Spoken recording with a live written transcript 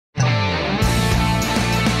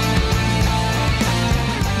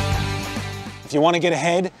If you want to get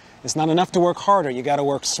ahead, it's not enough to work harder, you got to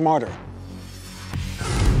work smarter.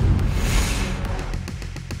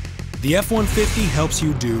 The F-150 helps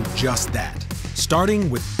you do just that, starting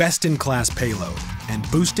with best-in-class payload and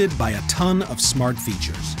boosted by a ton of smart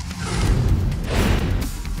features.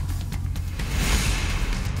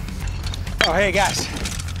 Oh, hey guys.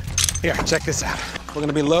 Here, check this out. We're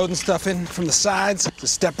gonna be loading stuff in from the sides.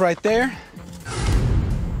 Just step right there.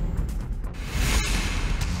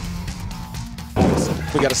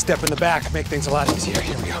 We got a step in the back, make things a lot easier.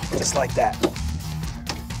 Here we go, just like that.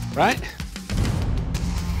 Right?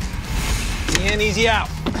 Easy in, easy out.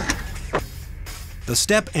 The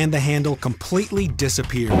step and the handle completely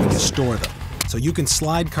disappear when you store them, so you can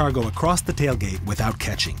slide cargo across the tailgate without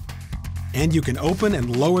catching. And you can open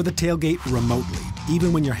and lower the tailgate remotely,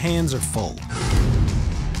 even when your hands are full.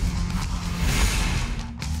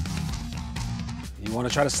 You want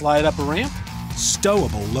to try to slide it up a ramp?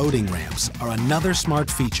 Stowable loading ramps are another smart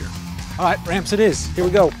feature. All right, ramps it is. Here we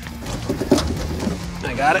go.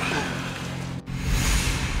 I got it.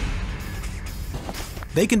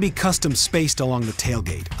 They can be custom spaced along the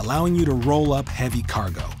tailgate, allowing you to roll up heavy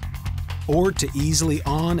cargo, or to easily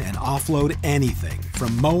on and offload anything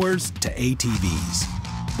from mowers to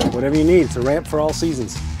ATVs. Whatever you need, it's a ramp for all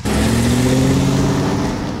seasons.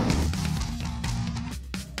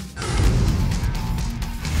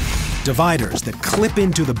 Dividers that clip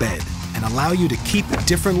into the bed and allow you to keep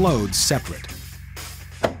different loads separate.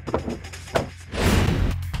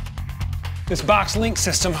 This box link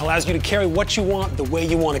system allows you to carry what you want the way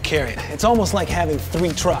you want to carry it. It's almost like having 3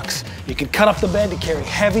 trucks. You can cut up the bed to carry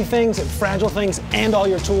heavy things and fragile things and all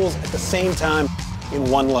your tools at the same time in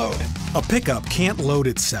one load. A pickup can't load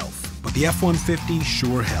itself, but the F-150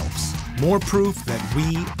 sure helps. More proof that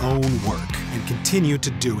we own work and continue to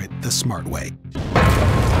do it the smart way.